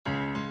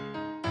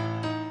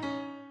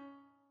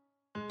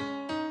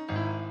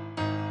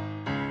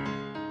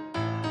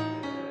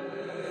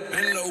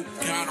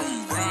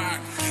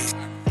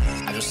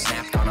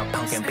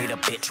Fucking beat a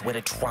bitch with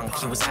a trunk.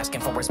 He was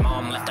asking for his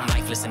mom, left him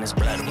lifeless in his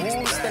blood.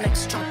 Who's the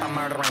next chump I'm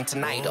murdering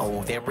tonight?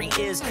 Oh, there he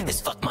is. This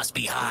fuck must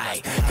be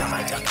high. Got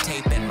my duct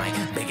tape and my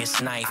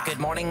biggest knife. Good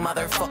morning,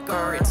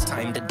 motherfucker. It's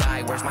time to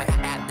die. Where's my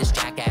hat? This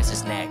jackass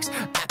is next.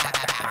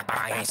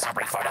 I ain't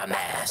sorry for the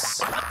mess.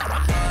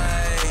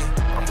 Hey,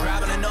 I'm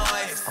grabbing a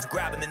knife. I'm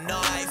grabbing the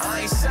knife. I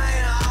ain't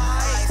saying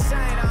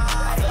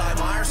I feel like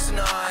Myers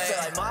tonight.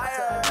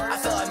 I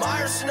feel like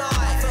Myers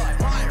tonight.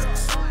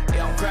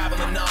 Yeah, I'm grabbing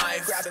the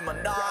knife. Grabbing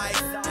my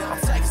knife. I'm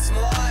taking some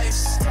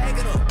lives.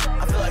 Taking them.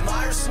 I feel like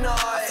Myers tonight.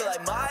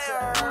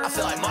 I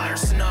feel like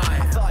Myers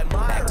tonight.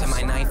 Back to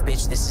my knife,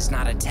 bitch, this is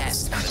not a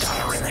test. Got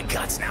her in the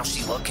guts, now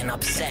she looking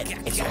upset.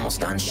 It's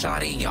almost done,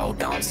 shawty, yo,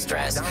 don't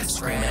stress.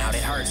 Screaming out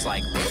it hurts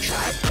like, bitch,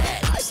 I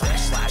bet.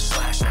 Slash, slash,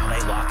 slash, now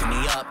they locking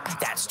me up.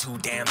 That's too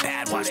damn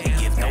bad, watch me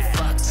give no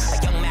fucks.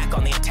 A young Mac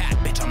on the attack,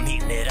 bitch, I'm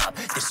heating it up.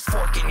 This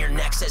fork in your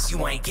neck says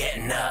you ain't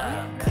getting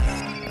up.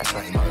 That's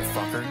right,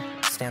 motherfucker,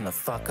 stand the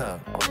fuck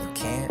up. Oh, you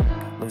can't?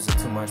 Losing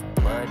too much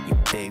blood, you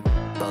big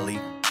bully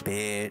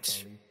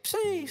bitch.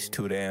 Sheesh,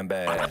 too damn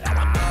bad.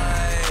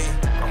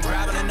 I'm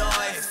grabbing a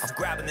knife. I'm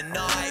grabbing the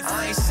knife.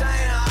 I ain't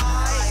saying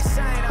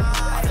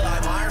I feel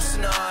like Myers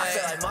tonight.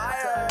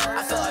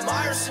 I feel like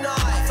Myers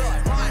tonight.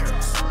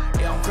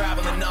 Yeah, I'm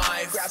grabbing the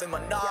knife. Grabbing my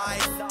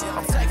knife.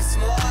 I'm taking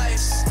some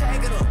lives.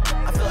 Taking them.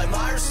 I feel like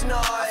Myers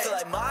tonight.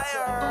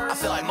 I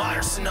feel like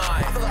Myers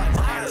tonight. I feel like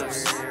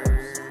Myers.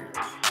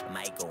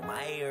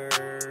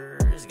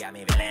 MichaelMyers got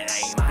me feeling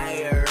like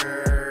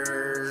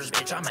Myers.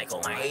 Bitch, I'm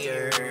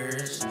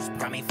MichaelMyers.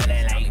 Got me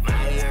feeling like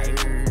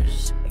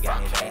Myers.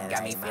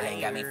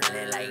 Got me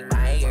feeling like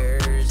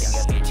Myers. And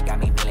your bitch got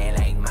me feeling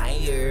like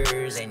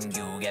Myers. And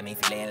you got me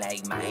feeling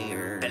like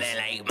Myers. Feeling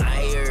like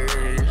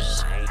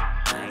Myers.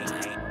 Feeling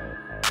like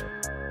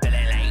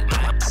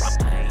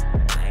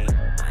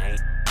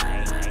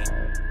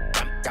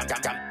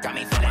got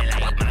me feeling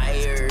like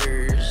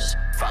Myers.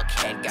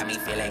 Fuckhead got me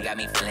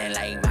feeling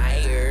like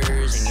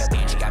Myers. And your